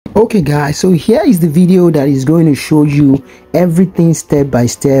Okay guys, so here is the video that is going to show you everything step by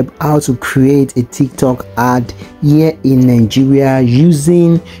step how to create a TikTok ad here in Nigeria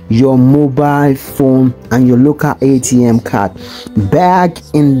using your mobile phone and your local ATM card. Back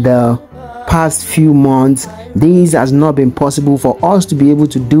in the past few months, this has not been possible for us to be able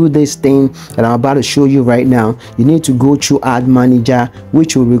to do this thing that I'm about to show you right now. You need to go through Ad Manager,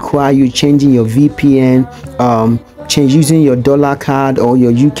 which will require you changing your VPN, using your dollar card or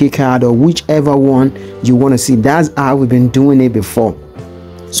your UK card or whichever one you want to see. That's how we've been doing it before.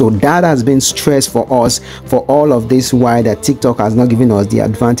 So that has been stress for us for all of this while that TikTok has not given us the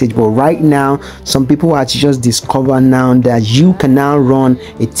advantage. But right now, some people have just discovered now that you can now run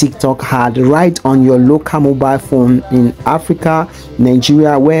a TikTok ad right on your local mobile phone in Africa,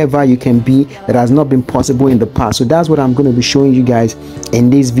 Nigeria, wherever you can be. That has not been possible in the past. So that's what I'm going to be showing you guys in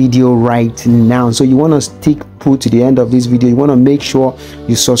this video right now. So you want to stick put to the end of this video. You want to make sure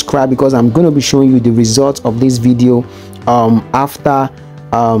you subscribe, because I'm going to be showing you the results of this video after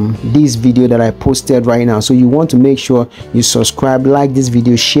this video that I posted right now. So you want to make sure you subscribe, like this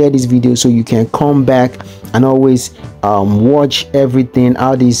video, share this video, so you can come back and always watch everything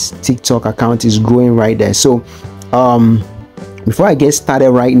how this TikTok account is growing right there. So before I get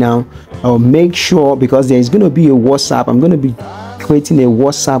started right now, make sure, because there is going to be a WhatsApp, I'm going to be creating a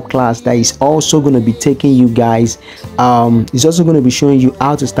WhatsApp class that is also going to be taking you guys, it's also going to be showing you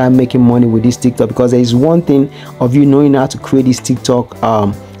how to start making money with this TikTok, because there is one thing of you knowing how to create this TikTok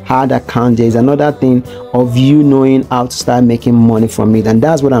ad account, there is another thing of you knowing how to start making money from it, and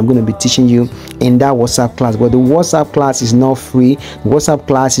that's what I'm going to be teaching you in that WhatsApp class. But the WhatsApp class is not free. The WhatsApp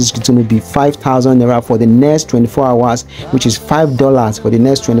class is going to be 5,000 naira for the next 24 hours, which is $5 for the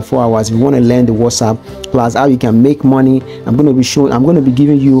next 24 hours. If you want to learn the WhatsApp class, how you can make money, I'm going to be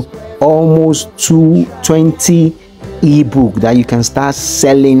giving you almost 220 ebook that you can start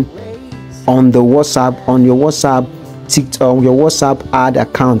selling on the WhatsApp, on your WhatsApp TikTok, your WhatsApp ad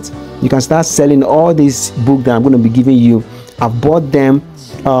account. You can start selling all these books that I'm going to be giving you. I've bought them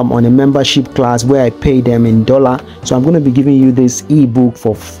on a membership class where I pay them in dollar. So I'm going to be giving you this ebook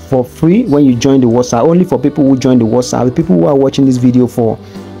for free when you join the WhatsApp. Only for people who join the WhatsApp. The people who are watching this video for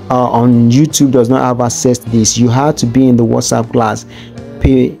on YouTube does not have access to this. You have to be in the WhatsApp class,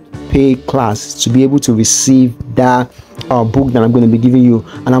 pay class, to be able to receive that book that I'm going to be giving you.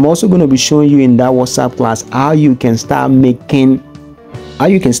 And I'm also going to be showing you in that WhatsApp class how you can start making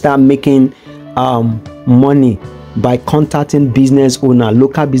money by contacting business owner,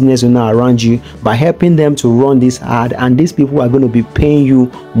 local business owner around you, by helping them to run this ad. And these people are going to be paying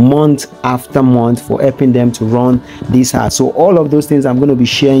you month after month for helping them to run this ad. So all of those things, I'm going to be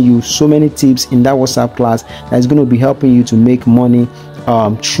sharing you so many tips in that WhatsApp class that is going to be helping you to make money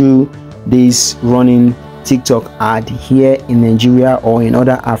through this running TikTok ad here in Nigeria or in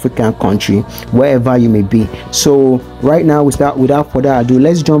other African country, wherever you may be. So right now, without further ado,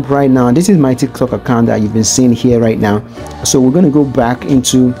 let's jump right now. This is my TikTok account that you've been seeing here right now. So we're going to go back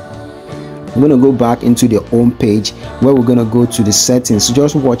into the home page, where we're going to go to the settings. So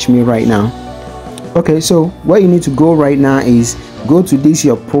just watch me right now. Okay, so what you need to go right now is go to this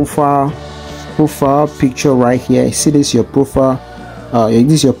your profile picture right here. See this your profile,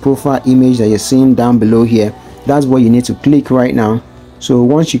 this is your profile image that you're seeing down below here. That's what you need to click right now. So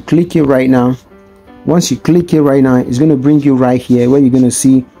once you click it right now, it's going to bring you right here where you're going to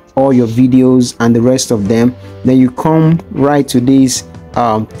see all your videos and the rest of them. Then you come right to these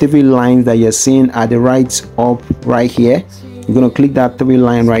three lines that you're seeing at the right up right here. You're going to click that three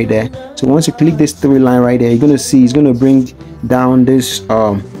line right there. So once you click this three line right there, you're going to see it's going to bring down this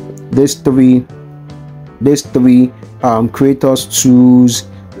three creators tools,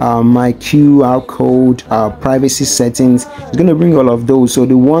 my QR code, privacy settings. It's going to bring all of those. So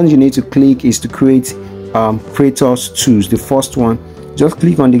the ones you need to click is to create creators tools. The first one, just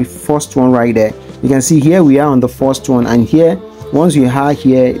click on the first one right there. You can see here we are on the first one, and here once you are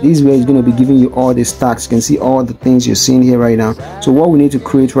here, this is where it's going to be giving you all the stacks. You can see all the things you're seeing here right now. So what we need to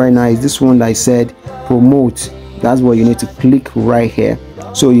create right now is this one that I said promote. That's what you need to click right here.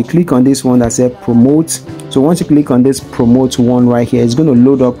 So you click on this one that said promote. So once you click on this promote one right here, it's going to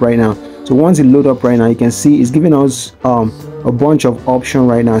load up right now. So once it load up right now, you can see it's giving us a bunch of options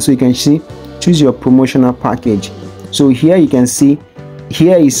right now. So you can see choose your promotional package. So here you can see,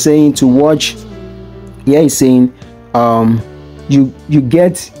 here is saying to watch, here is saying you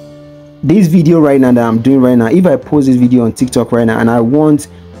get this video right now that I'm doing right now. If I post this video on TikTok right now and I want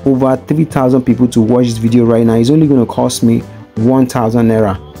over 3,000 people to watch this video right now, it's only going to cost me 1,000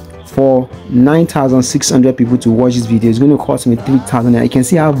 naira. For 9,600 people to watch this video, it's going to cost me 3,000 naira. You can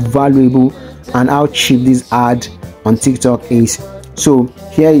see how valuable and how cheap this ad on TikTok is. So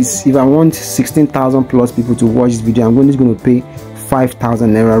here is, if I want 16,000 plus people to watch this video, I'm just going to pay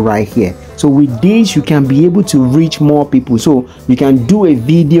 5,000 naira right here. So with this, you can be able to reach more people. So you can do a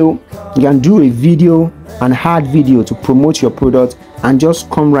video, and add video to promote your product, and just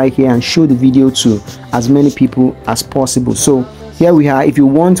come right here and show the video to as many people as possible. So here we are. If you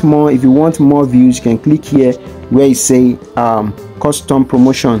want more views, you can click here where you say custom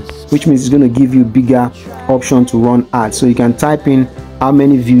promotion, which means it's going to give you bigger option to run ads. So you can type in how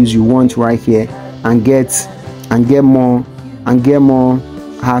many views you want right here and get more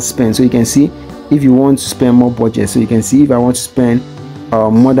ad spend. So you can see if you want to spend more budget. So you can see if I want to spend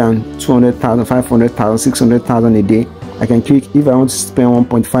more than 200,000, 500,000, 600,000 a day, I can click. If I want to spend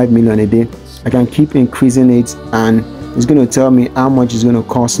 1.5 million a day, I can keep increasing it, and it's going to tell me how much it's going to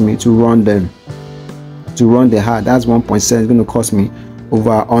cost me to run the ad. That's 1.7. It's going to cost me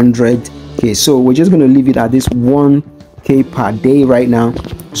over 100k. So we're just going to leave it at this 1k per day right now.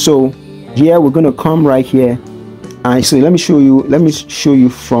 So here we're going to come right here, and so let me show you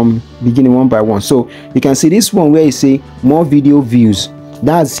from beginning one by one. So you can see this one where you say more video views.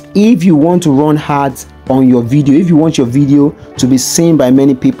 That's if you want to run ads on your video, if you want your video to be seen by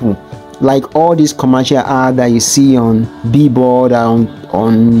many people, like all these commercial ads that you see on billboard, on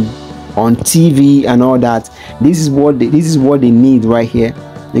TV and all that. This is what they need right here.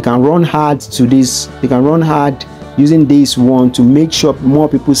 They can run ads to this. They can run ad using this one to make sure more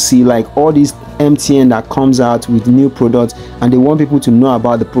people see, like all these MTN that comes out with new products, and they want people to know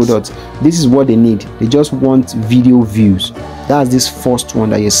about the product. This is what they need. They just want video views. That's this first one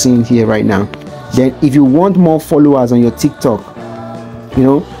that you're seeing here right now. Then if you want more followers on your TikTok, you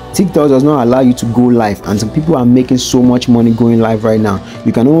know, TikTok does not allow you to go live, and some people are making so much money going live right now.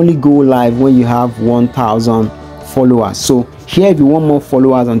 You can only go live when you have 1,000 followers. So here, if you want more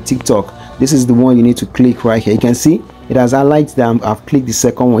followers on TikTok, this is the one you need to click right here. You can see it has highlighted that I've clicked the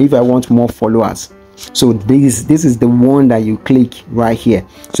second one. If I want more followers, so this is the one that you click right here.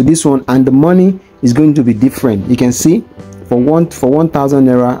 So this one, and the money is going to be different. You can see for 1,000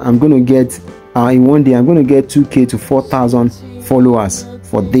 naira, I'm going to get in one day, I'm going to get 2k to 4,000 followers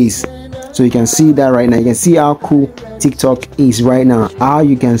for this. So you can see that right now. You can see how cool TikTok is right now, how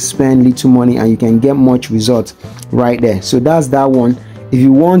you can spend little money and you can get much results right there. So that's that one. If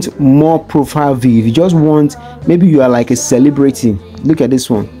you want more profile view, if you just want, maybe you are like a celebrity, look at this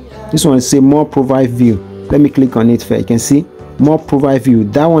one. This one say more profile view. Let me click on it first. You can see more profile view.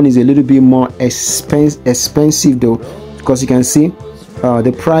 That one is a little bit more expensive though, because you can see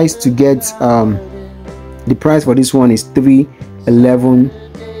the price to get the price for this one is 311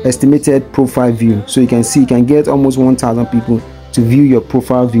 estimated profile view. So you can see you can get almost 1,000 people to view your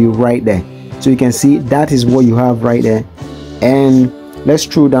profile view right there. So you can see that is what you have right there. And let's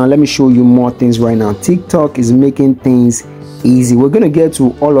scroll down. Let me show you more things right now. TikTok is making things easy. We're going to get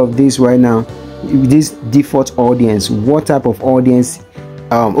to all of this right now. This default audience, what type of audience?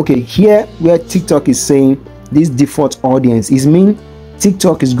 Okay, here where TikTok is saying this default audience is mean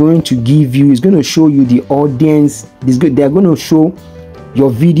TikTok is going to give you, is going to show you the audience. They're going to show your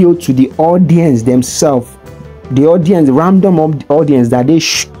video to the audience themselves, the audience, random audience that they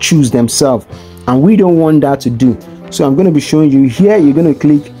choose themselves, and we don't want that to do. So I'm going to be showing you here. You're going to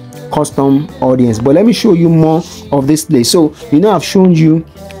click custom audience, but let me show you more of this place. So I've shown you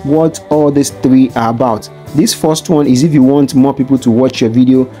what all these three are about. This first one is if you want more people to watch your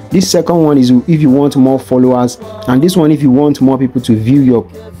video. This second one is if you want more followers, and this one if you want more people to view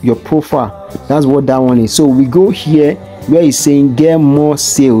your profile. That's what that one is. So we go here where it's saying get more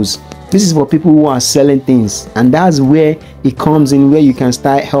sales. This is for people who are selling things, and that's where it comes in, where you can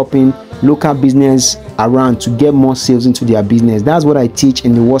start helping local business around to get more sales into their business. That's what I teach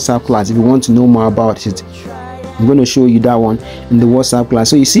in the WhatsApp class. If you want to know more about it, I'm going to show you that one in the WhatsApp class.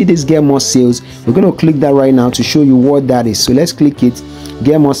 So you see this get more sales. We're going to click that right now to show you what that is. So let's click it,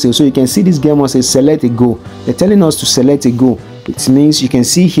 get more sales. So you can see this get more sales, select a goal. They're telling us to select a goal. It means you can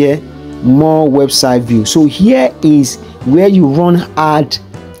see here more website view. So here is where you run ad,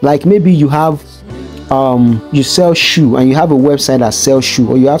 like maybe you have you sell shoe and you have a website that sells shoe,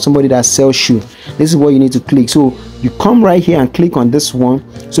 or you have somebody that sells shoe. This is what you need to click. So you come right here and click on this one.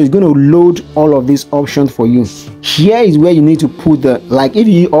 So it's going to load all of these options for you. Here is where you need to put the, like if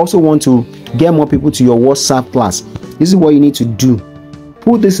you also want to get more people to your WhatsApp class, this is what you need to do.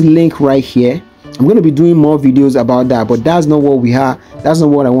 Put this link right here. I'm going to be doing more videos about that, but that's not what we have. That's not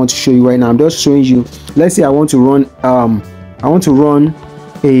what I want to show you right now. I'm just showing you. Let's say I want to run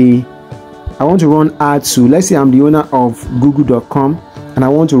ads to, let's say I'm the owner of google.com and I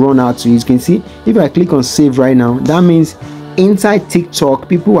want to run ads to. You can see if I click on save right now, that means inside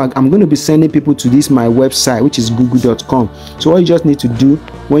TikTok, I'm going to be sending people to this my website, which is google.com. so all you just need to do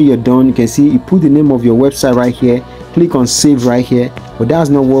when you're done, you can see you put the name of your website right here, click on save right here. But that's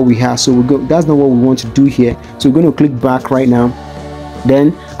not what we have, so that's not what we want to do here. So we're going to click back right now.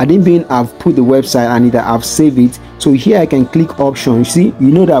 Then I've put the website and I've saved it. So here I can click option. You see,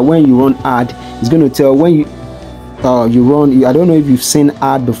 you know that when you run ad, it's going to tell when you run. I don't know if you've seen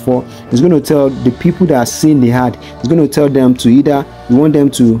ad before. It's going to tell the people that are seeing the ad, it's going to tell them to either you want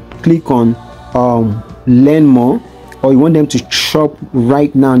them to click on learn more, or you want them to shop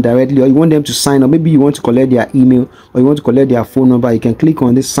right now directly, or you want them to sign up. Maybe you want to collect their email, or you want to collect their phone number. You can click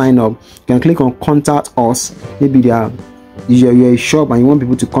on this sign up. You can click on contact us. Maybe you're a shop and you want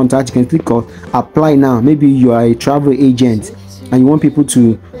people to contact, you can click on apply now. Maybe you are a travel agent and you want people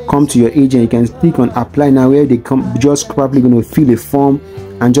to come to your agent, you can click on apply now, where they come just probably going to fill a form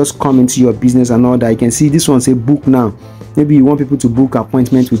and just come into your business and all that. You can see this one say book now. Maybe you want people to book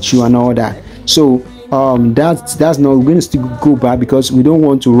appointment with you and all that. So that's not, we're going to still go back because we don't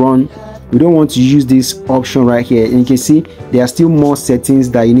want to use this option right here. And you can see there are still more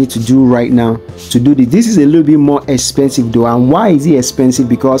settings that you need to do right now to do this. This is a little bit more expensive though. And why is it expensive?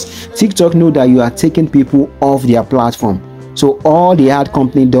 Because TikTok know that you are taking people off their platform. So all the ad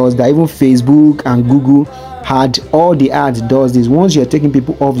company does that, even Facebook and Google had all the ads does this. Once you're taking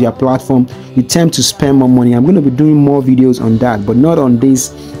people off their platform, you tend to spend more money. I'm going to be doing more videos on that, but not on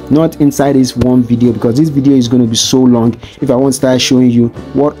this, not inside this one video, because this video is going to be so long if I want to start showing you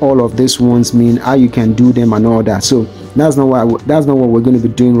what all of these ones mean, how you can do them and all that. So that's not what we're going to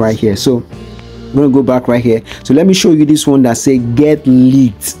be doing right here. So I'm going to go back right here. So let me show you this one that say get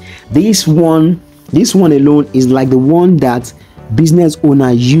leads. This one alone is like the one that business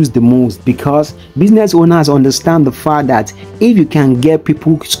owners use the most, because business owners understand the fact that if you can get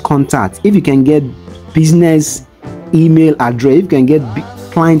people's contact, if you can get business email address, if you can get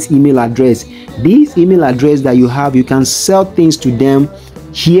client's email address, this email address that you have, you can sell things to them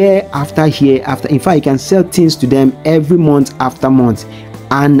year after year after. In fact, you can sell things to them every month after month.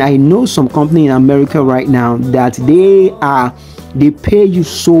 And I know some company in America right now that they pay you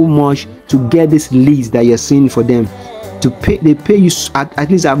so much to get this leads that you're seeing for them. They pay you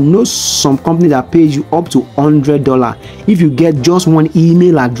at least, I've known some company that pays you up to $100 if you get just one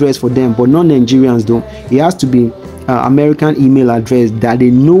email address for them. But not Nigerians though, it has to be American email address that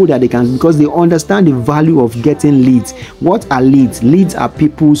they know that they can, because they understand the value of getting leads. What are leads? Leads are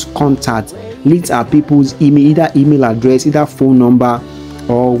people's contact. Leads are people's email, either email address, either phone number,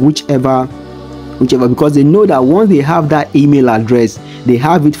 or whichever, because they know that once they have that email address, they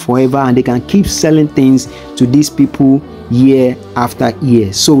have it forever and they can keep selling things to these people year after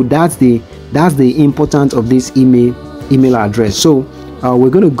year. So that's the importance of this email address. So we're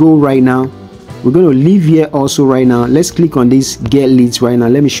going to go right now. We're going to leave here also right now. Let's click on this get leads right now.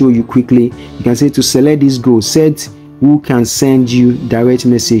 Let me show you quickly. You can say to select this goal, set who can send you direct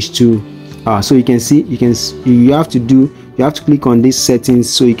message to. So you can see, you have to click on this settings,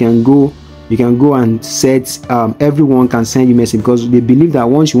 so you can go and set everyone can send you message, because they believe that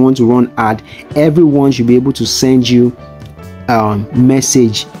once you want to run ad, everyone should be able to send you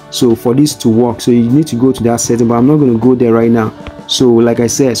message. So for this to work, so you need to go to that setting, but I'm not going to go there right now. So like I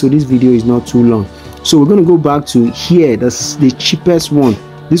said, so this video is not too long. So we're going to go back to here. That's the cheapest one,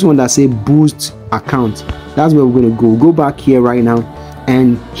 this one that say boost account. That's where we're going to go back here right now.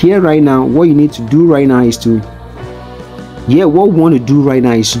 And here right now, what you need to do right now is to what we want to do right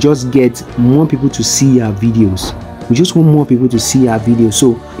now is to just get more people to see our videos. We just want more people to see our videos.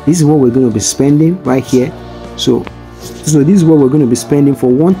 So this is what we're going to be spending right here. So this is what we're going to be spending for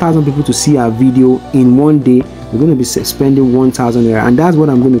 1,000 people to see our video in one day. We're going to be spending 1,000 naira, and that's what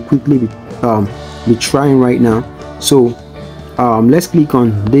I'm going to quickly be trying right now. So let's click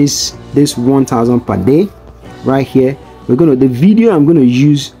on this 1,000 per day right here. The video I'm going to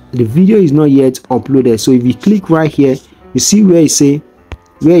use, the video is not yet uploaded. So if you click right here, you see where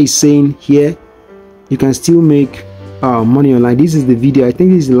it's saying here you can still make money online. This is the video. I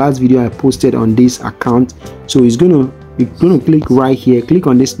think this is the last video I posted on this account. So you're gonna click right here, click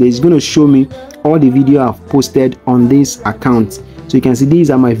on this place. It's gonna show me all the video I've posted on this account. So you can see these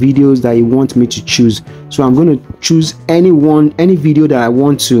are my videos that you want me to choose. So I'm going to choose any video that I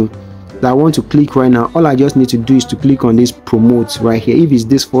want to click right now. All I just need to do is to click on this promote right here. If it's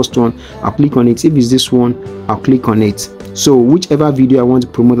this first one, I'll click on it. If it's this one, I'll click on it. So whichever video I want to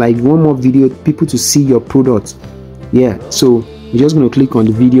promote, like one more video, people to see your product. So you're just going to click on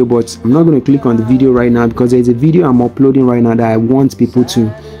the video, but I'm not going to click on the video right now because there's a video I'm uploading right now that I want people to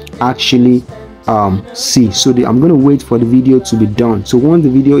actually see. So I'm going to wait for the video to be done. So once the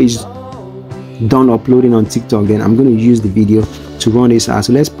video is done uploading on TikTok, then I'm going to use the video to run this ad.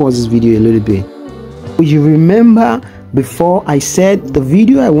 So let's pause this video a little bit. You remember before I said the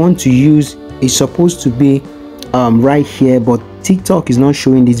video I want to use is supposed to be right here, but TikTok is not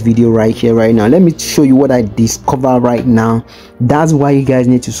showing this video right here right now. Let me show you what I discover right now. That's why you guys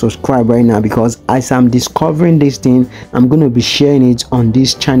need to subscribe right now, because as I'm discovering this thing, I'm going to be sharing it on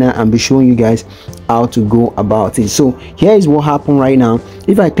this channel and be showing you guys how to go about it. So here is what happened right now.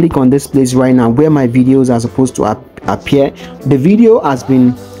 If I click on this place right now where my videos are supposed to appear, the video has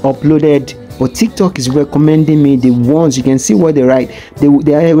been uploaded, but TikTok is recommending me the ones, you can see what they write,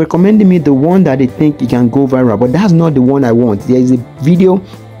 they are recommending me the one that they think it can go viral, but that's not the one I want. There is a video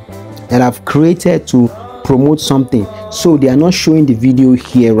that I've created to promote something, so they are not showing the video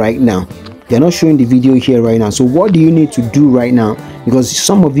here right now. They're not showing the video here right now. So what do you need to do right now? Because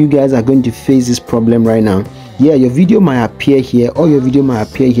some of you guys are going to face this problem right now. Yeah, your video might appear here, or your video might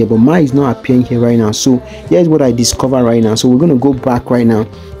appear here, but mine is not appearing here right now. So here's what I discover right now. So we're going to go back right now.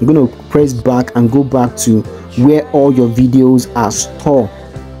 You're going to press back and go back to where all your videos are stored.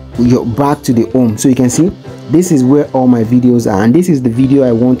 You're back to the home. So you can see this is where all my videos are, and this is the video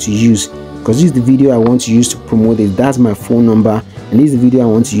I want to use, because this is the video I want to use to promote it. That's my phone number, and this is the video I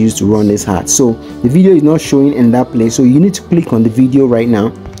want to use to run this ad. So the video is not showing in that place, so you need to click on the video right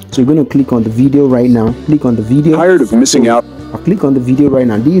now. So you're going to click on the video right now. Click on the video. Tired of missing out. I'll click on the video right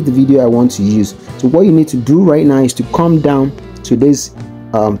now. This is the video I want to use. So what you need to do right now is to come down to this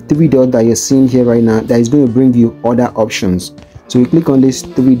 3 dots that you're seeing here right now. That is going to bring you other options. So you click on these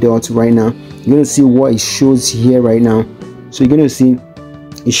 3 dots right now. You're going to see what it shows here right now. So you're going to see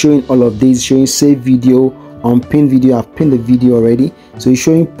it's showing all of these, showing save video, unpin video. I've pinned the video already. So it's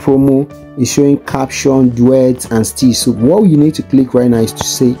showing promo, it's showing caption, duets, and still. So what you need to click right now is to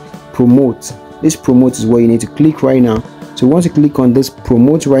say promote. This promote is what you need to click right now. So once you click on this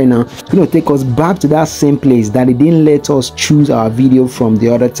promote right now, it's going to take us back to that same place that it didn't let us choose our video from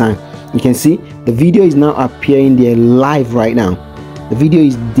the other time. You can see the video is now appearing there live right now. The video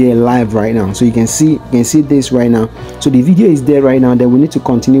is there live right now, so you can see this right now. So the video is there right now. Then we need to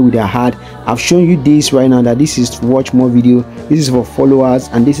continue with the ad. I've shown you this right now, that this is to watch more video, this is for followers,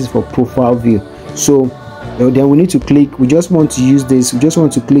 and this is for profile view. So then we need to click, we just want to use this, we just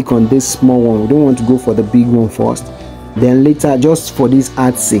want to click on this small one. We don't want to go for the big one first, then later, just for this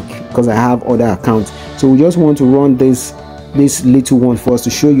ad sake, because I have other accounts. So we just want to run this little one first to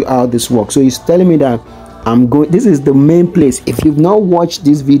show you how this works. So it's telling me that this is the main place. If you've not watched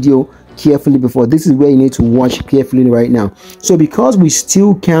this video carefully before, this is where you need to watch carefully right now. So because we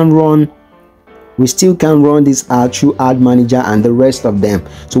still can run this ad through ad manager and the rest of them,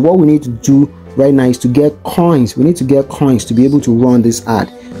 so what we need to do right now is to get coins. We need to get coins to be able to run this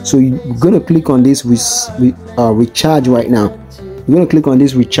ad. So you're going to click on this recharge right now. You're going to click on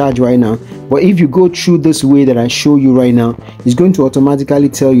this recharge right now. But if you go through this way that I show you right now, it's going to automatically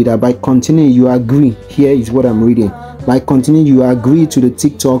tell you that by continuing you agree. Here is what I'm reading. By continuing you agree to the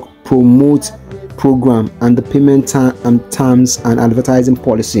TikTok promote program and the payment terms and advertising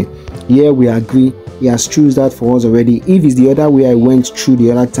policy. Here we agree. He has chosen that for us already. If it's the other way I went through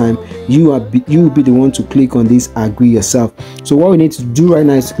the other time, you will be the one to click on this agree yourself. So what we need to do right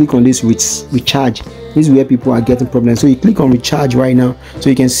now is to click on this recharge. This is where people are getting problems. So you click on recharge right now.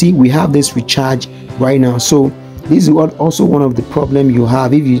 So you can see we have this recharge right now. So this is also one of the problem you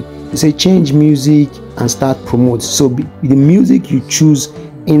have if you say change music and start promote. So the music you choose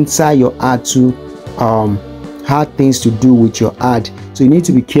inside your ad to have things to do with your ad. So you need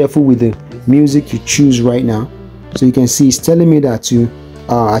to be careful with the music you choose right now. So you can see it's telling me that to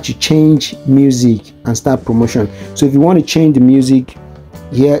actually change music and start promotion. So if you want to change the music,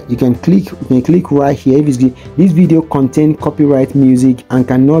 here you can click right here. If this video contain copyright music and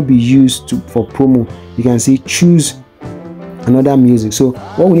cannot be used for promo, you can see choose another music. So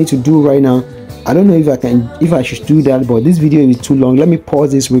what we need to do right now, I don't know if I should do that, but this video is too long. Let me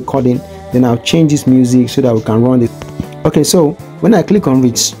pause this recording, then I'll change this music so that we can run it. Okay, so when I click on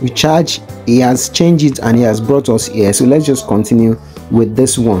recharge, he has changed it and he has brought us here. So let's just continue with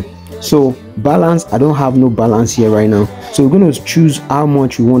this one. So balance, I don't have no balance here right now. So we're going to choose how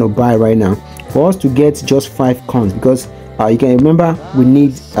much we want to buy right now. For us to get just 5 coins, because you can remember we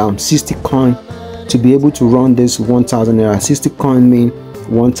need 60 coin to be able to run this 1,000 naira. 60 coin mean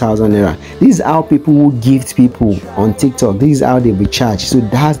 1,000 naira. This is how people will gift people on TikTok. This is how they recharge. So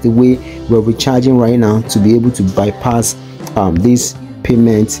that's the way we're recharging right now to be able to bypass this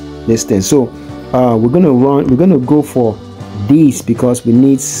payment thing. So we're gonna go for this because we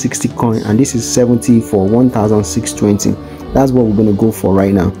need 60 coin and this is 70 for 1,620. That's what we're gonna go for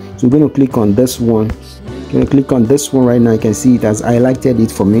right now. So we're gonna click on this one. I'm gonna click on this one right now. You can see it has highlighted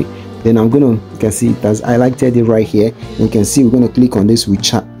it for me. Then I'm gonna, you can see it has highlighted it right here. And you can see we're gonna click on this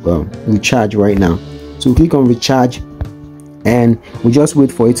recharge right now. So click on recharge, and we just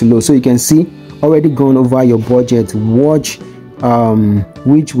wait for it to load. So you can see already gone over your budget. Watch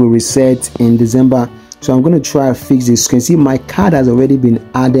which will reset in December. So I'm going to try to fix this. You can see my card has already been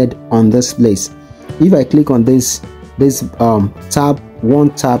added on this place. If I click on this tab,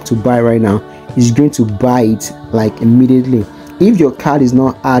 one tap to buy right now, it's going to buy it like immediately. If your card is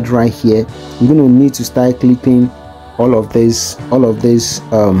not added right here, you're going to need to start clicking all of this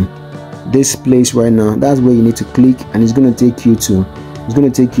this place right now. That's where you need to click, and it's going to take you to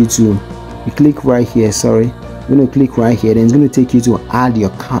you click right here. Sorry, you're going to click right here, then it's going to take you to add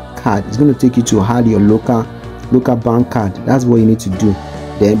your card. It's going to take you to add your local bank card. That's what you need to do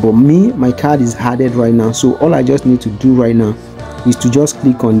then. But my card is added right now, so all I just need to do right now is to just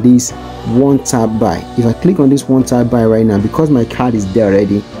click on this one tap buy. If I click on this one tap buy right now, because my card is there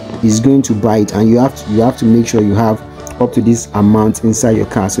already, it's going to buy it. And you have to make sure you have up to this amount inside your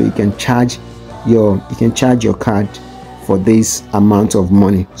card, so you can charge your card for this amount of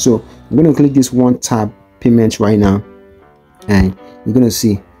money. So I'm going to click this one tap payment right now, and you're going to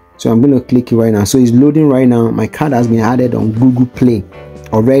see. So I'm going to click it right now. So it's loading right now. My card has been added on Google Play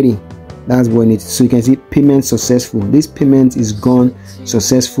already. That's what it is. So you can see payment successful. This payment is gone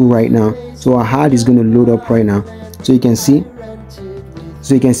successful right now. So our card is going to load up right now. So you can see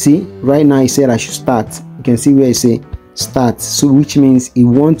right now it said I should start. You can see where it say start, so which means it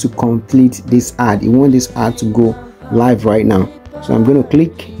wants to complete this ad. It wants this ad to go live right now. So I'm going to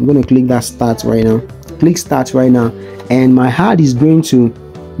click that start right now. Click start right now, and my ad is not going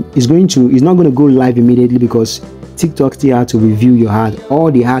to go live immediately, because TikTok still had to review your ad.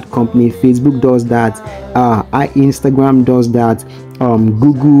 All the ad company, Facebook does that, Instagram does that,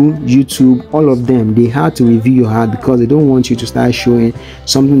 Google, YouTube, all of them, they had to review your ad, because they don't want you to start showing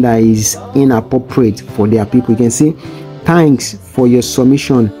something that is inappropriate for their people. You can see, thanks for your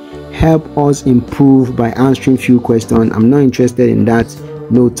submission, help us improve by answering few questions. I'm not interested in that,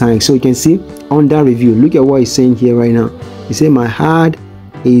 no thanks. So you can see under review, look at what it's saying here right now. You say my ad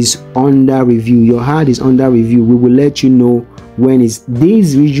is under review. Your ad is under review. We will let you know when it's.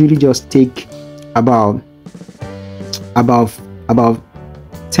 These usually just take about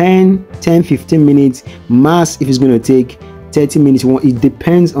 10-15 minutes max. If it's going to take 30 minutes, it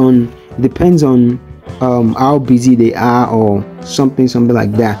depends on how busy they are or something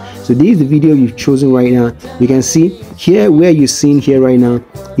like that. So this is the video you've chosen right now. You can see here where you're seeing here right now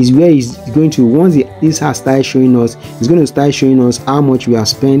is where it's going to, once this has started showing us, it's going to start showing us how much we have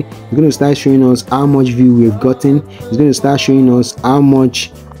spent. It's going to start showing us how much view we've gotten. It's going to start showing us how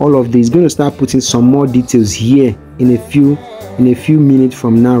much all of this. It's going to start putting some more details here in a few minutes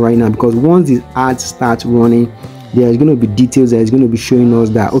from now right now, because once the ads start running, there's going to be details that is going to be showing us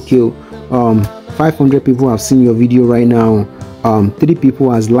that, okay, 500 people have seen your video right now, 3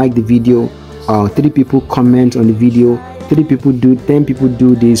 people has liked the video, 3 people comment on the video, 10 people do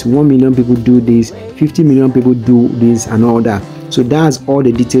this, 1 million people do this, 50 million people do this, and all that. So that's all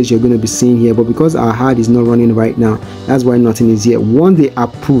the details you're going to be seeing here. But because our ad is not running right now, that's why nothing is here. Once they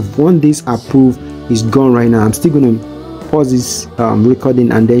approve, once this approve is gone right now, I'm still going to pause this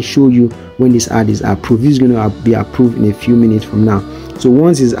recording and then show you when this ad is approved. This is going to be approved in a few minutes from now. So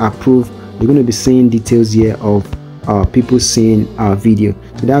once it's approved, you're going to be seeing details here of people seeing our video.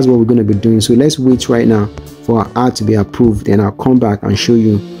 So that's what we're going to be doing. So let's wait right now for our ad to be approved, and I'll come back and show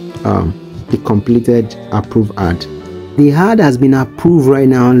you the completed approved ad. The ad has been approved right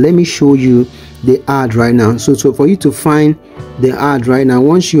now. Let me show you the ad right now. So for you to find the ad right now,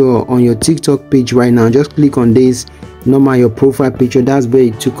 once you're on your TikTok page right now, just click on this normal your profile picture. That's where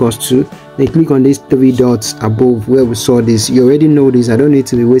it took us to. Then click on these 3 dots above where we saw this. You already know this. I don't need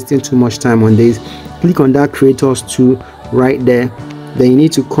to be wasting too much time on this. Click on that creators tool right there. Then you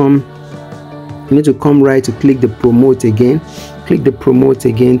need to come right to click the promote again. Click the promote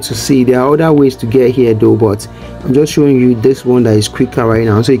again to see. There are other ways to get here though, but I'm just showing you this one that is quicker right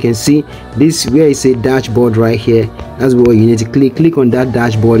now. So you can see this where it says dashboard right here. That's where you need to click on that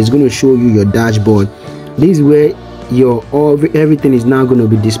dashboard. It's going to show you your dashboard. This is where everything is now going to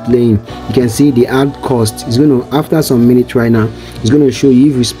be displaying. You can see the ad cost is going to, after some minutes right now, it's going to show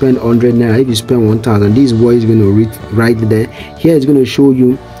you if you spend 100 naira, if you spend 1000. This is what it's going to read right there. Here it's going to show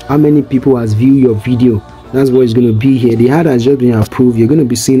you how many people has viewed your video. That's what it's going to be here. The ad has just been approved. You're going to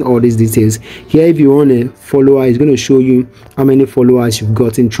be seeing all these details here. If you want a follower, it's going to show you how many followers you've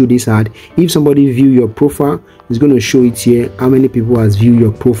gotten through this ad. If somebody view your profile, it's going to show it here how many people has viewed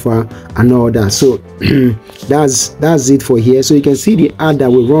your profile and all that. So that's it for here. So you can see the ad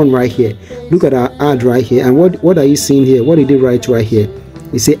that will run right here. Look at our ad right here. And what are you seeing here? What did they write right here?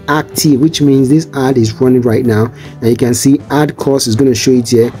 They say active, which means this ad is running right now, and you can see ad cost is going to show it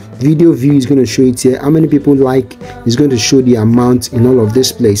here, video view is going to show it here, how many people like is going to show the amount in all of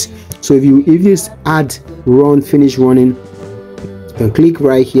this place. So if this ad finish running, you can click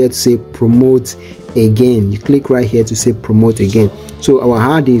right here to say promote again. You click right here to say promote again. So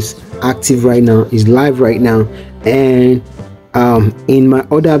our ad is active right now, is live right now. And in my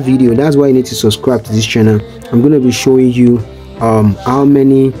other video, that's why you need to subscribe to this channel, I'm going to be showing you how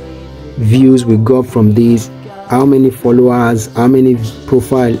many views we got from this, how many followers, how many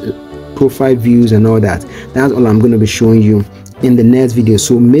profile views and all that. That's all I'm going to be showing you in the next video.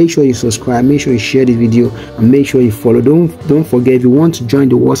 So make sure you subscribe, make sure you share this video, and make sure you follow. Don't forget, if you want to join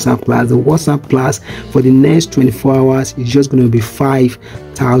the WhatsApp class for the next 24 hours is just going to be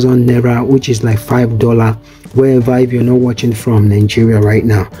 5,000 naira, which is like $5 wherever, if you're not watching from Nigeria right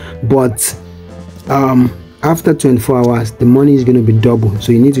now. But after 24 hours the money is going to be double,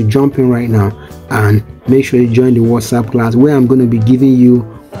 so you need to jump in right now and make sure you join the WhatsApp class, where I'm going to be giving you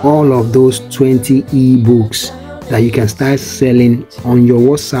all of those 20 ebooks that you can start selling on your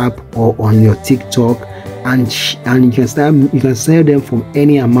WhatsApp or on your TikTok, and you can sell them from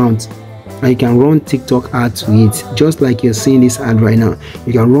any amount, and you can run TikTok ad to it, just like you're seeing this ad right now.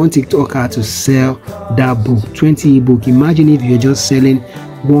 You can run TikTok ad to sell that book, 20 ebook. Imagine if you're just selling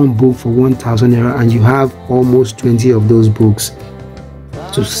one book for 1,000 naira and you have almost 20 of those books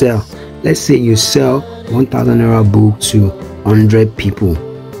to sell. Let's say you sell 1,000 naira book to 100 people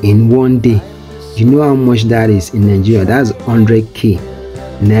in one day. You know how much that is in Nigeria? That's 100k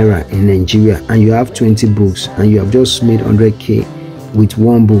naira in Nigeria, and you have 20 books and you have just made 100k with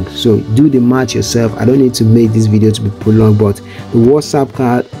one book. So do the math yourself. I don't need to make this video to be prolonged, but the WhatsApp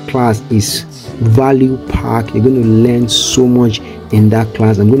class is value packed. You're going to learn so much in that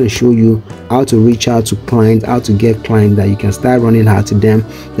class. I'm going to show you how to reach out to clients, how to get clients that you can start running out to them,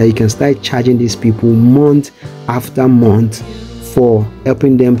 that you can start charging these people month after month for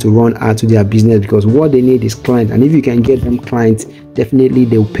helping them to run out to their business, because what they need is clients, and if you can get them clients, definitely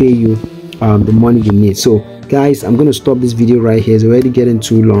they'll pay you the money you need. So guys, I'm going to stop this video right here. It's already getting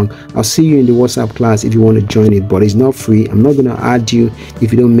too long. I'll see you in the WhatsApp class if you want to join it, but it's not free. I'm not going to add you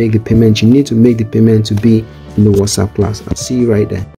if you don't make the payment. You need to make the payment to be in the WhatsApp class. I'll see you right there.